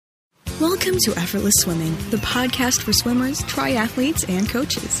Welcome to Effortless Swimming, the podcast for swimmers, triathletes, and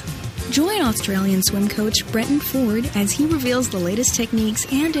coaches. Join Australian swim coach Brenton Ford as he reveals the latest techniques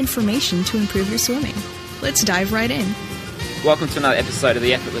and information to improve your swimming. Let's dive right in. Welcome to another episode of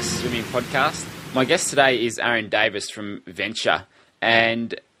the Effortless Swimming podcast. My guest today is Aaron Davis from Venture.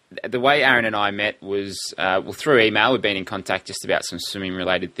 And the way Aaron and I met was through email. We've been in contact just about some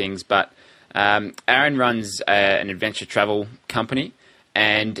swimming-related things. But Aaron runs an adventure travel company,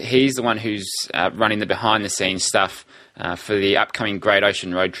 and he's the one who's running the behind-the-scenes stuff for the upcoming Great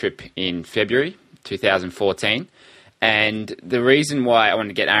Ocean Road Trip in February 2014. And the reason why I wanted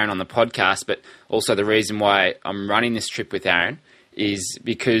to get Aaron on the podcast, but also the reason why I'm running this trip with Aaron, is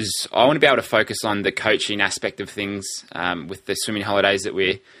because I want to be able to focus on the coaching aspect of things with the swimming holidays that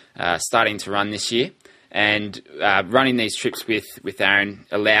we're starting to run this year. And running these trips with Aaron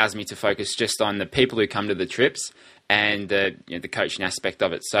allows me to focus just on the people who come to the trips and the coaching aspect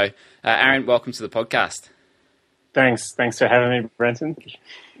of it. So, Aaron, welcome to the podcast. Thanks for having me, Brenton.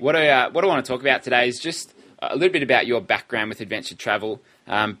 What I want to talk about today is just a little bit about your background with adventure travel,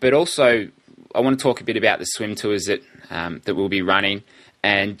 but also I want to talk a bit about the swim tours that we'll be running,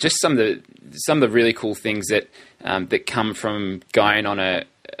 and just some of the really cool things that come from going on a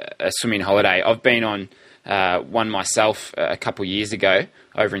swimming holiday. I've been on one myself a couple of years ago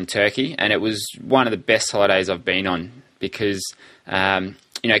over in Turkey, and it was one of the best holidays I've been on because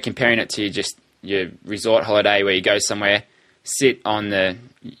comparing it to just your resort holiday where you go somewhere, sit in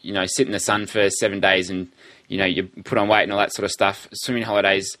the sun for 7 days, and you put on weight and all that sort of stuff. Swimming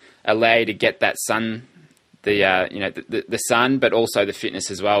holidays allow you to get that sun, the sun, but also the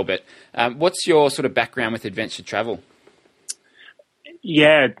fitness as well. But what's your sort of background with adventure travel?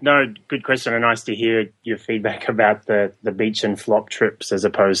 Yeah, no, good question, and nice to hear your feedback about the beach and flop trips as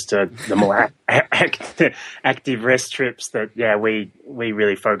opposed to the more active rest trips that, we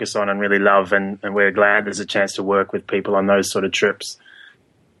really focus on and really love, and we're glad there's a chance to work with people on those sort of trips.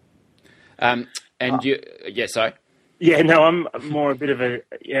 Sorry? Yeah, no, I'm more a bit of a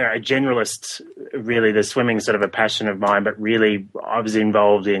generalist, really. The swimming's sort of a passion of mine, but really I was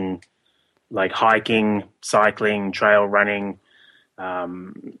involved in like hiking, cycling, trail running,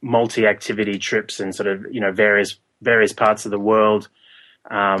 multi-activity trips and sort of, various parts of the world.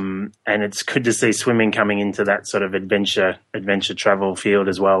 And it's good to see swimming coming into that sort of adventure travel field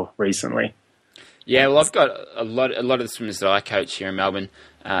as well recently. Yeah, well, I've got a lot of the swimmers that I coach here in Melbourne.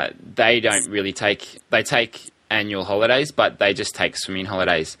 They don't really take annual holidays, but they just take swimming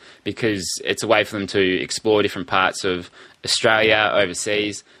holidays because it's a way for them to explore different parts of Australia,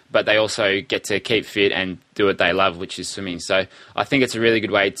 overseas, but they also get to keep fit and do what they love, which is swimming. So I think it's a really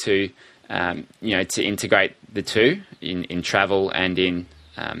good way to, to integrate the two in travel and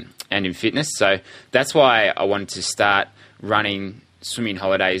in fitness. So that's why I wanted to start running swimming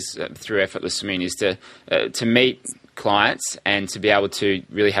holidays through Effortless Swimming, is to meet clients and to be able to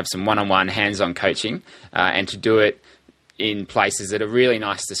really have some one-on-one hands-on coaching and to do it in places that are really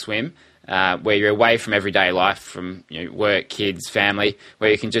nice to swim, where you're away from everyday life, from work, kids, family,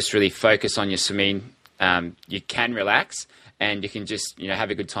 where you can just really focus on your swimming. You can relax and you can just have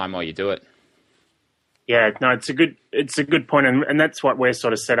a good time while you do it. Yeah, no, it's a good point, and that's what we're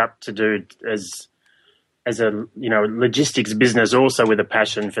sort of set up to do as a logistics business, also with a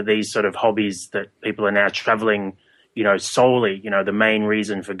passion for these sort of hobbies that people are now traveling solely. The main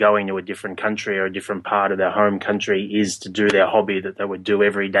reason for going to a different country or a different part of their home country is to do their hobby that they would do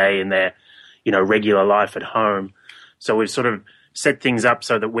every day in their regular life at home. So we've sort of set things up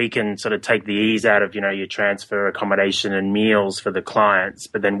so that we can sort of take the ease out of your transfer, accommodation and meals for the clients,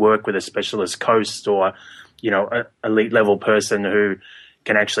 but then work with a specialist coach or a elite level person who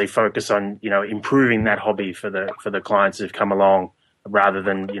can actually focus on improving that hobby for the clients who've come along, rather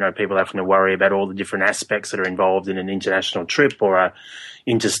than people having to worry about all the different aspects that are involved in an international trip or a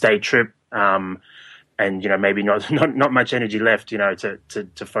interstate trip, and maybe not much energy left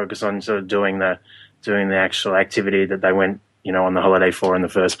to focus on sort of doing the actual activity that they went on the holiday for in the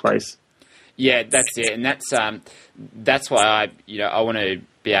first place. Yeah, that's it, and that's why I want to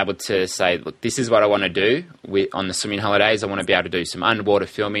be able to say, look, this is what I want to do on the swimming holidays. I want to be able to do some underwater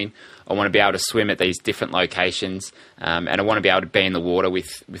filming. I want to be able to swim at these different locations, and I want to be able to be in the water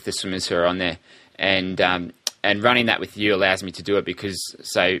with the swimmers who are on there. And running that with you allows me to do it because,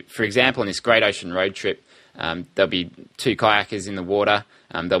 so for example, on this Great Ocean Road Trip, there'll be 2 kayakers in the water.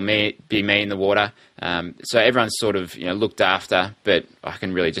 There'll be me in the water. So everyone's sort of looked after, but I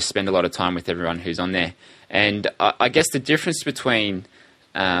can really just spend a lot of time with everyone who's on there. And I guess the difference between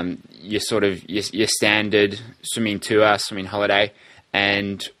your standard swimming tour, swimming holiday,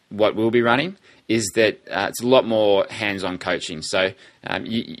 and what we'll be running is that it's a lot more hands-on coaching. So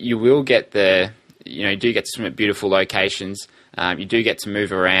you will get you do get to swim at beautiful locations. You do get to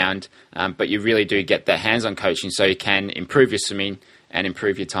move around, but you really do get that hands-on coaching so you can improve your swimming and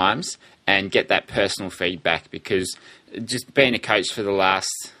improve your times and get that personal feedback. Because just being a coach for the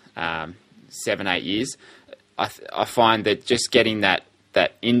last 7-8 years, I find that just getting that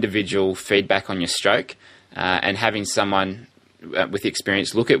individual feedback on your stroke and having someone with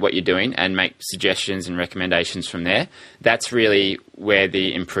experience look at what you're doing and make suggestions and recommendations from there, that's really where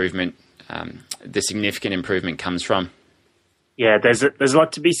the improvement, the significant improvement comes from. Yeah, there's a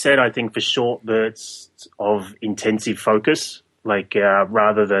lot to be said, I think, for short bursts of intensive focus, like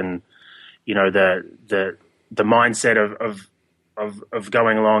rather than, the mindset of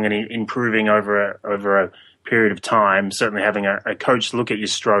going along and improving over a period of time. Certainly having a coach look at your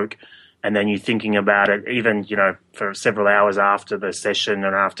stroke, and then you thinking about it, even, for several hours after the session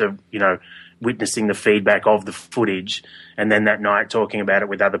and after, witnessing the feedback of the footage, and then that night talking about it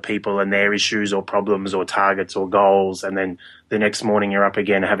with other people and their issues or problems or targets or goals. And then the next morning you're up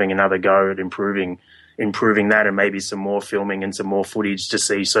again having another go at improving that, and maybe some more filming and some more footage to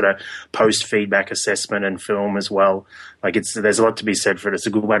see sort of post-feedback assessment and film as well. Like there's a lot to be said for it. It's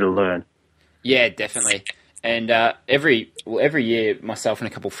a good way to learn. Yeah, definitely. And every year, myself and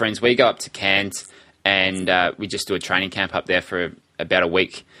a couple of friends, we go up to Cairns and we just do a training camp up there for about a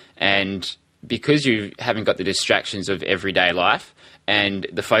week. And because you haven't got the distractions of everyday life and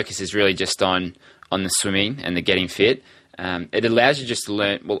the focus is really just on the swimming and the getting fit, it allows you just to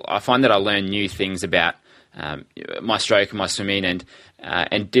learn. Well, I find that I learn new things about my stroke and my swimming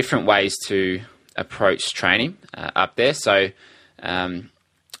and different ways to approach training up there. So,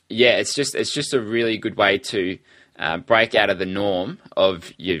 it's just a really good way to break out of the norm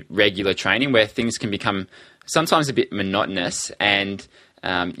of your regular training, where things can become sometimes a bit monotonous, and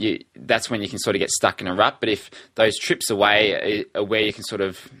that's when you can sort of get stuck in a rut. But if those trips away are where you can sort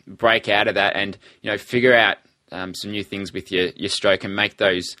of break out of that and figure out some new things with your stroke and make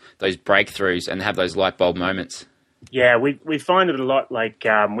those breakthroughs and have those light bulb moments. Yeah, we find it a lot, like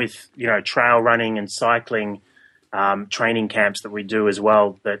with trail running and cycling. Training camps that we do as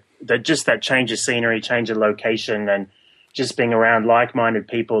well, that just that change of scenery, change of location, and just being around like-minded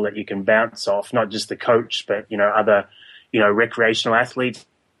people that you can bounce off, not just the coach, but other recreational athletes,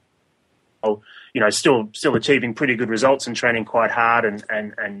 still achieving pretty good results and training quite hard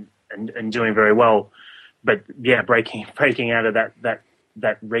and doing very well. But yeah, breaking out of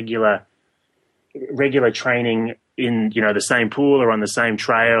that regular training in the same pool or on the same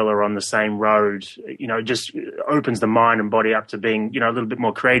trail or on the same road, just opens the mind and body up to being a little bit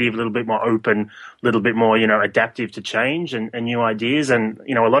more creative, a little bit more open, a little bit more adaptive to change and new ideas. And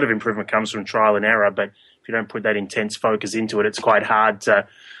a lot of improvement comes from trial and error, but if you don't put that intense focus into it, it's quite hard to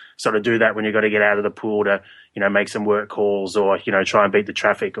sort of do that when you've got to get out of the pool to make some work calls or try and beat the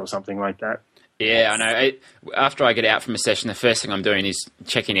traffic or something like that. Yeah, I know. After I get out from a session, the first thing I'm doing is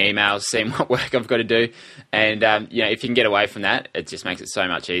checking emails, seeing what work I've got to do. And, if you can get away from that, it just makes it so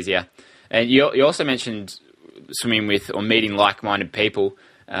much easier. And you also mentioned swimming with or meeting like-minded people.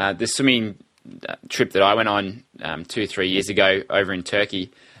 The swimming trip that I went on 2-3 years ago over in Turkey,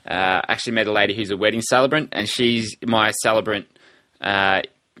 actually met a lady who's a wedding celebrant, and she's my celebrant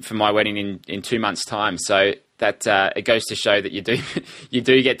for my wedding in 2 months' time. So that it goes to show that you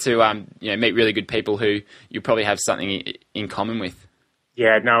do get to meet really good people who you probably have something in common with.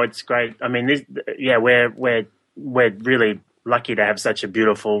 Yeah, no, it's great. I mean, we're really lucky to have such a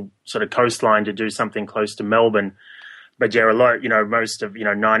beautiful sort of coastline to do something close to Melbourne. But yeah, a lot, most of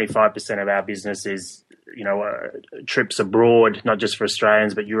 95% of our business is trips abroad, not just for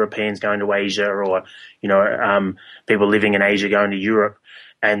Australians, but Europeans going to Asia, or people living in Asia going to Europe.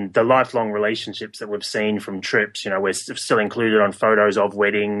 And the lifelong relationships that we've seen from trips, we're still included on photos of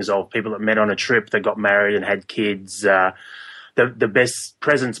weddings, of people that met on a trip that got married and had kids. The best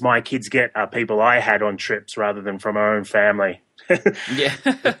presents my kids get are people I had on trips rather than from our own family. Yeah.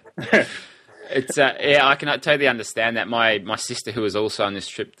 It's I can totally understand that. My sister, who was also on this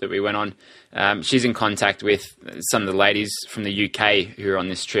trip that we went on, she's in contact with some of the ladies from the UK who are on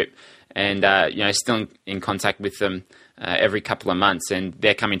this trip, and still in contact with them every couple of months, and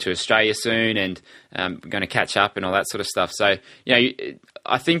they're coming to Australia soon, and we're going to catch up and all that sort of stuff. So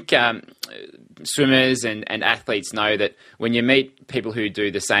I think swimmers and athletes know that when you meet people who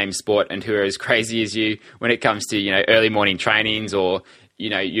do the same sport and who are as crazy as you when it comes to early morning trainings, or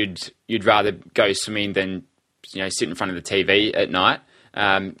you'd rather go swimming than sit in front of the TV at night.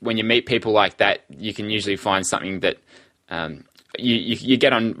 When you meet people like that, you can usually find something that you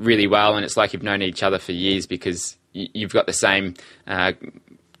get on really well, and it's like you've known each other for years because you've got the same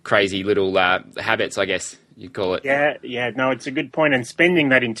crazy little habits, I guess you'd call it. Yeah, no, it's a good point. And spending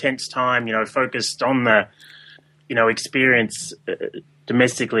that intense time, focused on the, experience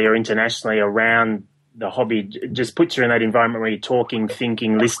domestically or internationally around the hobby, just puts you in that environment where you're talking,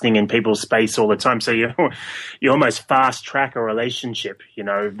 thinking, listening in people's space all the time. So you almost fast track a relationship,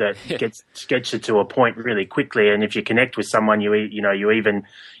 that gets you to a point really quickly. And if you connect with someone, you even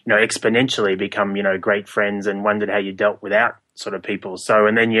exponentially become great friends, and wondered how you dealt without sort of people. So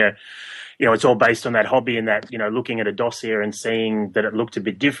and then it's all based on that hobby and that looking at a dossier and seeing that it looked a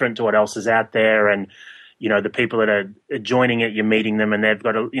bit different to what else is out there, and the people that are joining it, you're meeting them and they've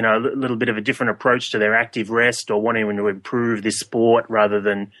got a little bit of a different approach to their active rest or wanting to improve this sport rather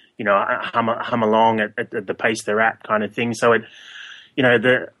than, hum along at the pace they're at kind of thing. So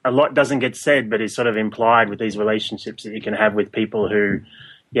a lot doesn't get said, but is sort of implied with these relationships that you can have with people who,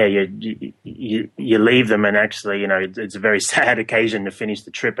 you leave them and actually, it's a very sad occasion to finish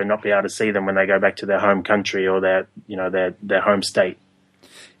the trip and not be able to see them when they go back to their home country or their home state.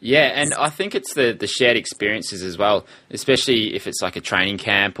 Yeah, and I think it's the shared experiences as well, especially if it's like a training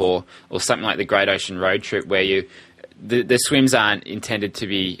camp or something like the Great Ocean Road Trip, where the swims aren't intended to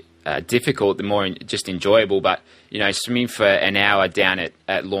be difficult, they're more just enjoyable. But swimming for an hour down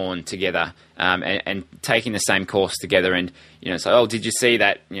at Lorne together, and taking the same course together, and it's like, oh, did you see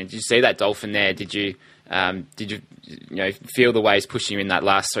that? Did you see that dolphin there? Did you feel the waves pushing you in that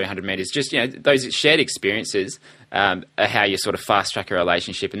last 300 meters? Just those shared experiences are how you sort of fast track a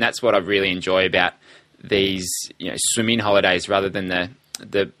relationship, and that's what I really enjoy about these swimming holidays rather than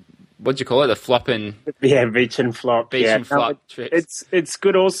the what do you call it, the flop and beach and flop trips. It's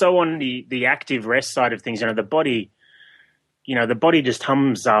good also on the active rest side of things. The body just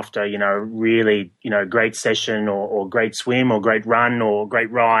hums after really great session or great swim or great run or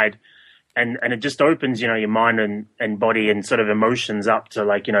great ride. And it just opens, your mind and body and sort of emotions up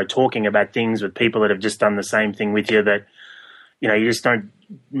to talking about things with people that have just done the same thing with you that, you just don't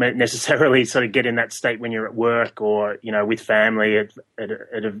necessarily sort of get in that state when you're at work or, with family at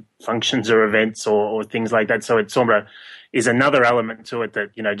functions or events or things like that. So it sort of is another element to it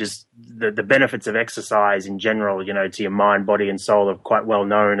that, just the benefits of exercise in general, to your mind, body and soul are quite well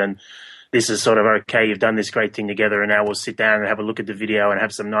known. And this is sort of, okay, you've done this great thing together and now we'll sit down and have a look at the video and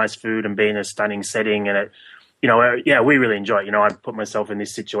have some nice food and be in a stunning setting. And we really enjoy it. I put myself in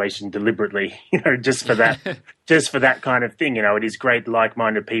this situation deliberately, just for that kind of thing. It is great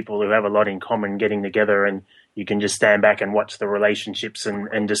like-minded people who have a lot in common getting together, and you can just stand back and watch the relationships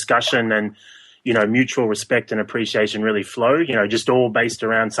and discussion and, mutual respect and appreciation really flow, just all based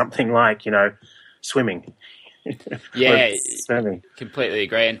around something like, swimming. Yeah, completely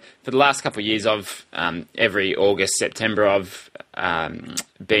agree. And for the last couple of years, I've every August, September, I've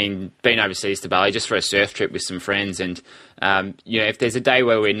been overseas to Bali just for a surf trip with some friends. And if there's a day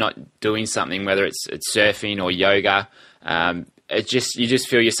where we're not doing something, whether it's surfing or yoga, you just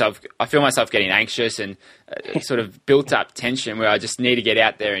feel yourself. I feel myself getting anxious and sort of built up tension where I just need to get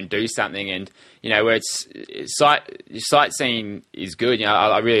out there and do something. And where sightseeing is good.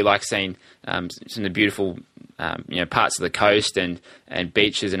 I really like seeing some of the beautiful parts of the coast and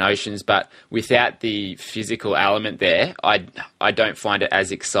beaches and oceans, but without the physical element there, I don't find it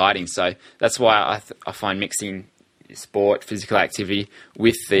as exciting. So that's why I find mixing sport, physical activity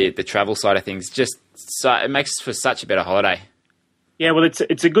with the travel side of things it makes for such a better holiday. Yeah, well,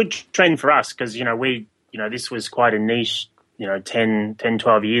 it's a good trend for us because this was quite a niche 10,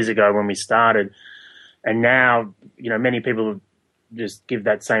 12 years ago when we started, and now many people just give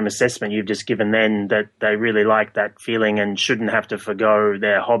that same assessment you've just given then, that they really like that feeling and shouldn't have to forgo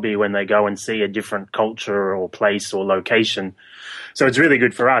their hobby when they go and see a different culture or place or location. So it's really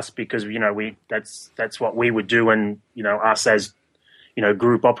good for us because, that's what we would do, and, us as,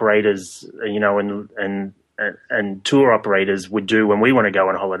 group operators, and tour operators would do when we want to go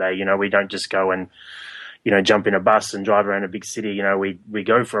on holiday. We don't just go and, jump in a bus and drive around a big city. We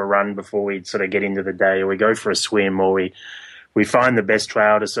go for a run before we sort of get into the day, or we go for a swim, or we find the best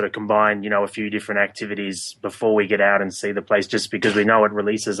trail to sort of combine, a few different activities before we get out and see the place, just because we know it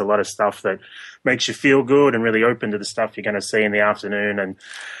releases a lot of stuff that makes you feel good and really open to the stuff you're going to see in the afternoon. And,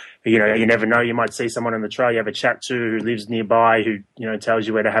 you never know, you might see someone on the trail you have a chat to who lives nearby who, tells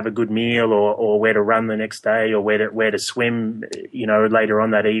you where to have a good meal or where to run the next day or where to swim, later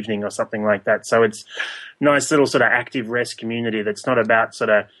on that evening or something like that. So it's nice little sort of active rest community that's not about sort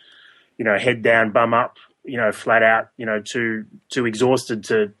of, head down, bum up, flat out, too exhausted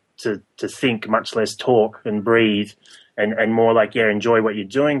to think, much less talk and breathe, and more like, enjoy what you're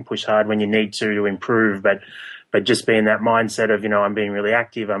doing, push hard when you need to improve, but just be in that mindset of, I'm being really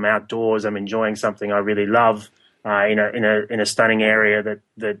active, I'm outdoors, I'm enjoying something I really love, in a stunning area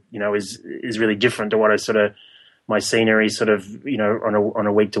that is really different to what my scenery on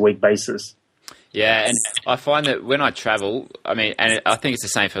a week to week basis. Yeah, and I find that when I travel, and I think it's the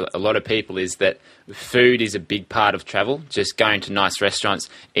same for a lot of people, is that food is a big part of travel. Just going to nice restaurants,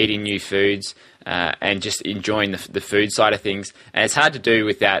 eating new foods, and just enjoying the food side of things. And it's hard to do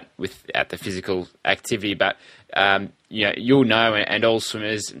without the physical activity. But you'll know, and all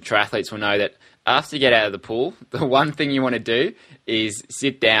swimmers and triathletes will know that after you get out of the pool, the one thing you want to do is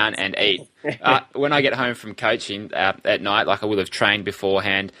sit down and eat. When I get home from coaching at night, like I will have trained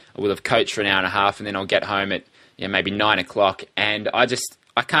beforehand, I will have coached for an hour and a half, and then I'll get home at maybe 9 o'clock, and I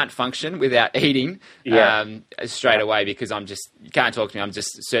can't function without eating straight away, because you can't talk to me. I'm just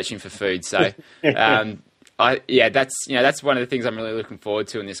searching for food. So that's one of the things I'm really looking forward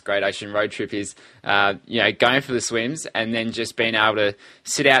to in this Great Ocean Road Trip is, going for the swims and then just being able to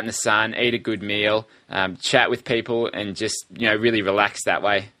sit out in the sun, eat a good meal, chat with people, and just, really relax that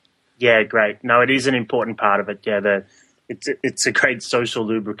way. Yeah, great. No, it is an important part of it. Yeah, it's a great social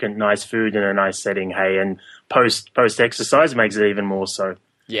lubricant, nice food in a nice setting. Hey, and post exercise makes it even more so.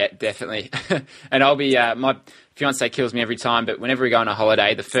 Yeah, definitely. And I'll be my fiance kills me every time, but whenever we go on a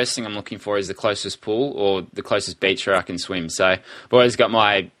holiday, the first thing I'm looking for is the closest pool or the closest beach where I can swim. So I've always got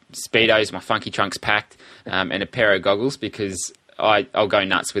my Speedos, my Funky Trunks packed, and a pair of goggles, because I'll go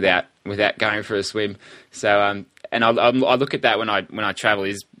nuts without going for a swim. So and I look at that when I travel,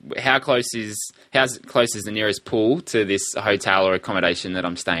 is how close is the nearest pool to this hotel or accommodation that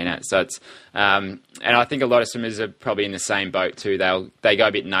I'm staying at. So it's and I think a lot of swimmers are probably in the same boat too. They go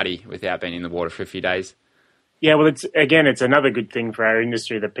a bit nutty without being in the water for a few days. Yeah, well, it's another good thing for our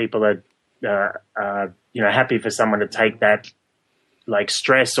industry that people are happy for someone to take that like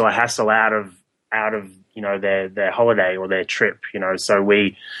stress or hassle out of their holiday or their trip. So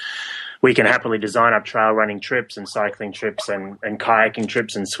we can happily design up trail running trips and cycling trips and kayaking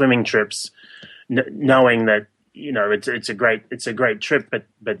trips and swimming trips, knowing that it's a great trip, but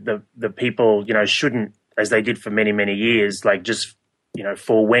the people shouldn't, as they did for many many years, like just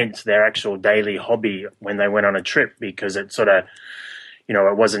forwent their actual daily hobby when they went on a trip, because it sort of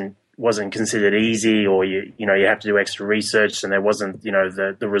it wasn't considered easy, or you have to do extra research, and there wasn't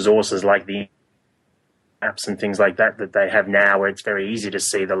the resources like the apps and things like that they have now, where it's very easy to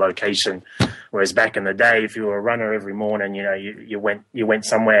see the location. Whereas back in the day, if you were a runner every morning, you went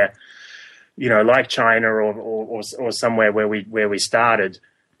somewhere, like China or somewhere where we started.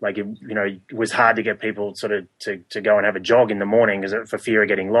 Like it was hard to get people sort of to go and have a jog in the morning, for fear of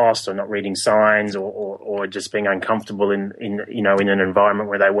getting lost or not reading signs or just being uncomfortable in an environment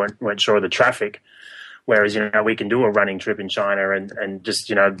where they weren't sure of the traffic. Whereas, we can do a running trip in China and just,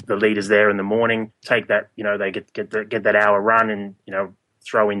 the leaders there in the morning take that, they get that hour run and,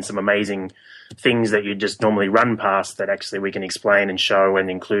 throw in some amazing things that you just normally run past that actually we can explain and show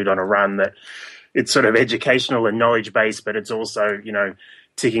and include on a run, that it's sort of educational and knowledge based, but it's also,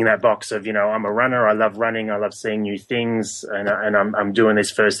 ticking that box of, I'm a runner. I love running. I love seeing new things. And I'm doing this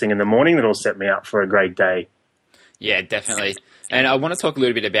first thing in the morning that'll set me up for a great day. Yeah, definitely. And I want to talk a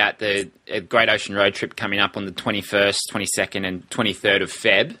little bit about the Great Ocean Road Trip coming up on the 21st, 22nd and 23rd of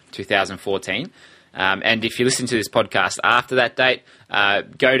Feb 2014. And if you listen to this podcast after that date,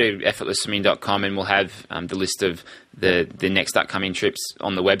 go to effortlessswimming.com and we'll have the list of the next upcoming trips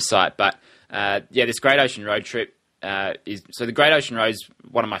on the website. But this Great Ocean Road Trip so the Great Ocean Road is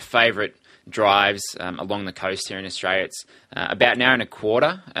one of my favourite drives along the coast here in Australia. It's about an hour and a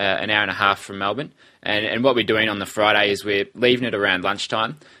quarter, an hour and a half from Melbourne. And what we're doing on the Friday is we're leaving it around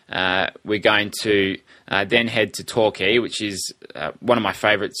lunchtime. We're going to then head to Torquay, which is one of my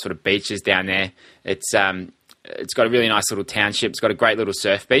favourite sort of beaches down there. It's got a really nice little township. It's got a great little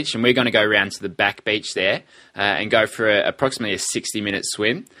surf beach, and we're going to go around to the back beach there and go for approximately a 60-minute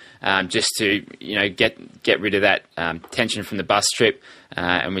swim, just to get rid of that tension from the bus trip.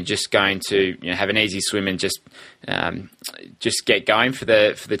 And we're just going to have an easy swim and just get going for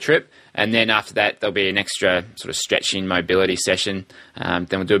the trip. And then after that, there'll be an extra sort of stretching mobility session. Then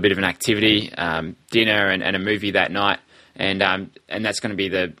we'll do a bit of an activity, dinner, and a movie that night. And that's going to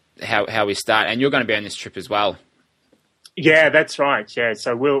be how we start. And you're going to be on this trip as well. Yeah, that's right. Yeah,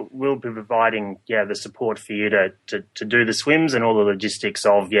 so we'll be providing the support for you to do the swims and all the logistics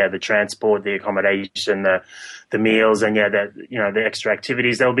of the transport, the accommodation, the meals, and the extra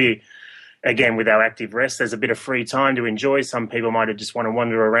activities. There'll be, again, with our active rest, there's a bit of free time to enjoy. Some people might just want to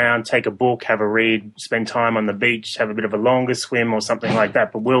wander around, take a book, have a read, spend time on the beach, have a bit of a longer swim or something like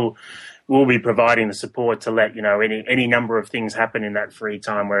that. But we'll be providing the support to let any number of things happen in that free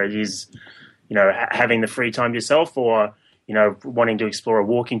time, where it is having the free time yourself, or wanting to explore a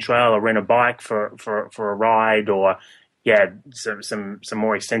walking trail or rent a bike for a ride, or some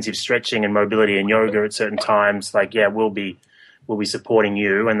more extensive stretching and mobility and yoga at certain times, we'll be supporting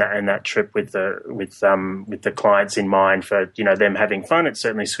you and that trip with the clients in mind for them having fun. It's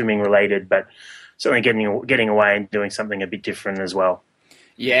certainly swimming related, but certainly getting away and doing something a bit different as well.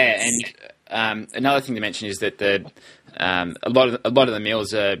 Yeah, and another thing to mention is that a lot of the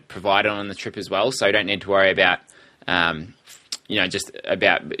meals are provided on the trip as well, so you don't need to worry about just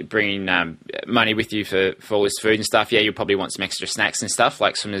about bringing money with you for all this food and stuff. Yeah, you'll probably want some extra snacks and stuff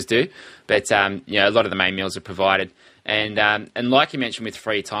like swimmers do, but a lot of the main meals are provided. And like you mentioned with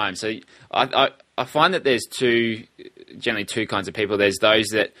free time, so I find that there's generally two kinds of people. There's those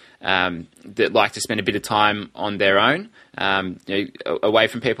that like to spend a bit of time on their own, away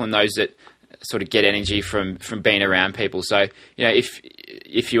from people, and those that sort of get energy from being around people. So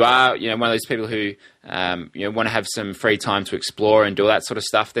if you are one of those people who want to have some free time to explore and do all that sort of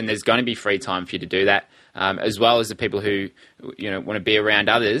stuff, then there's going to be free time for you to do that. As well as the people who want to be around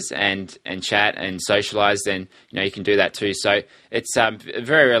others and chat and socialise, then you can do that too. So it's a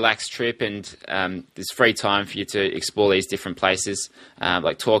very relaxed trip, and there's free time for you to explore these different places.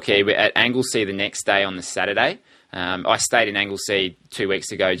 Like Torquay, we're at Anglesea the next day on the Saturday. I stayed in Anglesea 2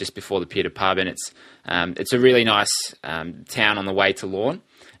 weeks ago just before the Pier Pub, and it's a really nice town on the way to Lorne,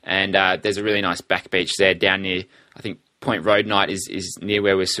 and there's a really nice back beach there down near, I think Point Road Night is near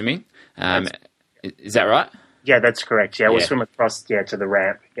where we're swimming. Is that right? Yeah, that's correct. Yeah, we'll swim across to the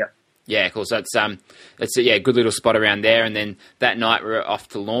ramp. Yeah. Yeah, cool. So it's a good little spot around there, and then that night we're off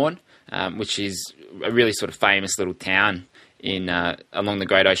to Lorne, which is a really sort of famous little town in along the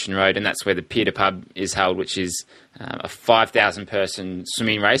Great Ocean Road, and that's where the Pier Pub is held, which is a 5,000 person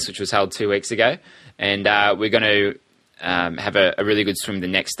swimming race, which was held 2 weeks ago, and we're going to have a really good swim the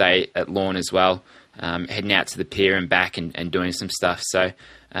next day at Lorne as well, heading out to the pier and back and doing some stuff. So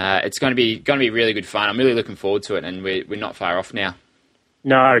it's going to be really good fun. I'm really looking forward to it, and we're not far off now.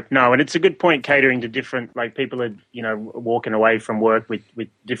 No, and it's a good point, catering to different, people are, walking away from work with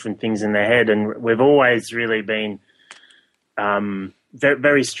different things in their head, and we've always really been very,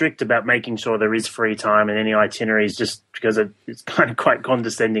 very strict about making sure there is free time in any itineraries, just because it's kind of quite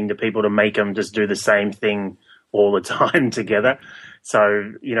condescending to people to make them just do the same thing all the time together.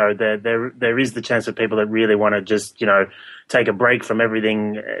 So, there is the chance of people that really want to just, take a break from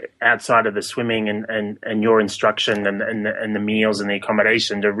everything outside of the swimming and your instruction and the meals and the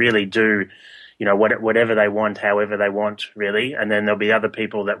accommodation to really do, whatever they want, however they want, really. And then there'll be other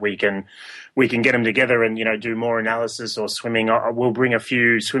people that we can get them together and, do more analysis or swimming. We'll bring a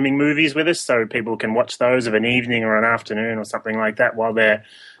few swimming movies with us so people can watch those of an evening or an afternoon or something like that while they're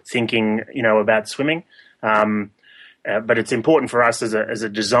thinking, about swimming. But it's important for us as a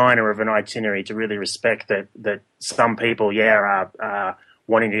designer of an itinerary to really respect that some people, are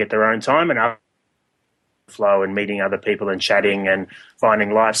wanting to get their own time, and other flow and meeting other people and chatting and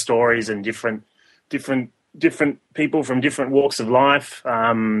finding life stories and different people from different walks of life. We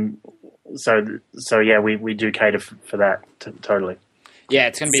do cater for that totally. Yeah,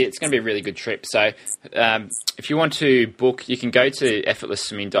 it's going to be a really good trip. So if you want to book, you can go to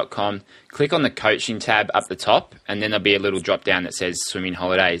effortlessswimming.com, click on the coaching tab up the top, and then there'll be a little drop down that says swimming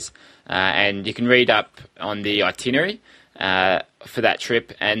holidays. And you can read up on the itinerary for that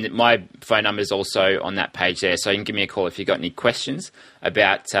trip. And my phone number is also on that page there. So you can give me a call if you've got any questions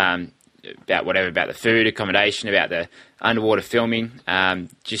about whatever, about the food, accommodation, about the underwater filming.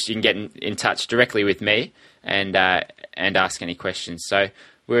 Just you can get in touch directly with me and ask any questions. So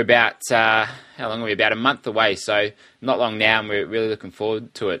we're about, how long are we? About a month away, so not long now, and we're really looking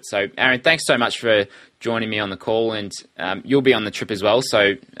forward to it. So Aaron, thanks so much for joining me on the call, and you'll be on the trip as well,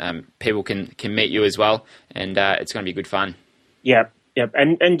 so people can meet you as well, and it's going to be good fun. Yep.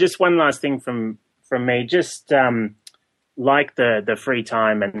 And just one last thing from me, just like the free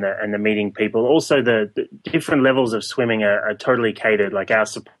time and the meeting people, also the different levels of swimming are totally catered, like our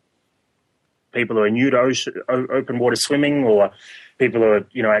support. People who are new to open water swimming, or people who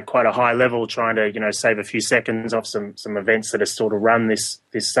are, at quite a high level trying to, save a few seconds off some events that are sort of run this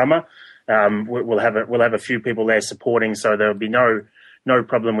summer. We'll have a few people there supporting, so there'll be no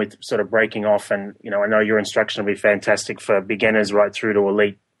problem with sort of breaking off. And, I know your instruction will be fantastic for beginners right through to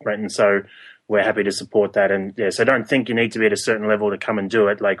elite, Brenton. So we're happy to support that. And so don't think you need to be at a certain level to come and do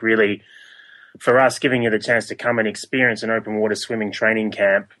it. Like, really, for us, giving you the chance to come and experience an open water swimming training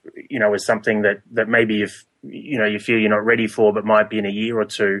camp, is something that maybe you feel you're not ready for, but might be in a year or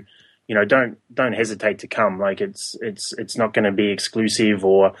two. Don't hesitate to come. Like, it's not going to be exclusive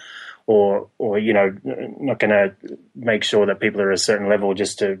or or not going to make sure that people are at a certain level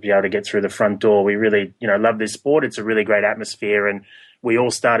just to be able to get through the front door. We really, love this sport. It's a really great atmosphere, and we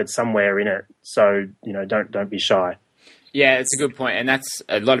all started somewhere in it. So, don't be shy. Yeah, it's a good point. And that's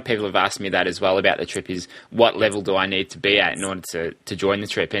a lot of people have asked me that as well about the trip is what level do I need to be at in order to join the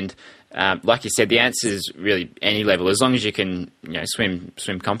trip? And like you said, the answer is really any level. As long as you can swim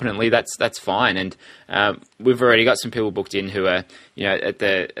competently, that's fine. And we've already got some people booked in who are at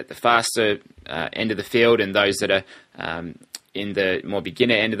the faster end of the field, and those that are in the more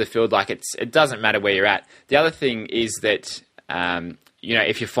beginner end of the field. Like it doesn't matter where you're at. The other thing is that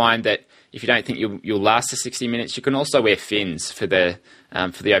if you find that if you don't think you'll last the 60 minutes, you can also wear fins for the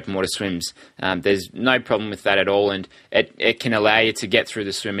open water swims. There's no problem with that at all, and it can allow you to get through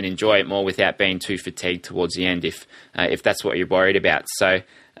the swim and enjoy it more without being too fatigued towards the end if that's what you're worried about. So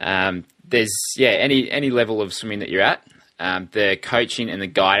there's any level of swimming that you're at, the coaching and the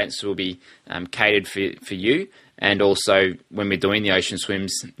guidance will be catered for you. And also, when we're doing the ocean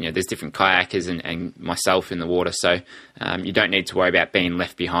swims, there's different kayakers and myself in the water, so you don't need to worry about being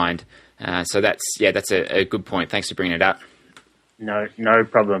left behind. So that's a good point. Thanks for bringing it up. No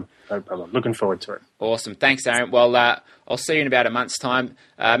problem. No problem. Looking forward to it. Awesome. Thanks, Darren. Well, I'll see you in about a month's time.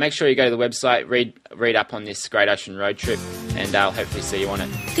 Make sure you go to the website, read up on this Great Ocean Road Trip, and I'll hopefully see you on it.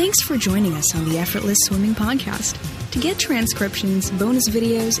 Thanks for joining us on the Effortless Swimming Podcast. To get transcriptions, bonus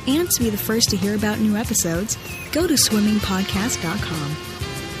videos, and to be the first to hear about new episodes, go to swimmingpodcast.com.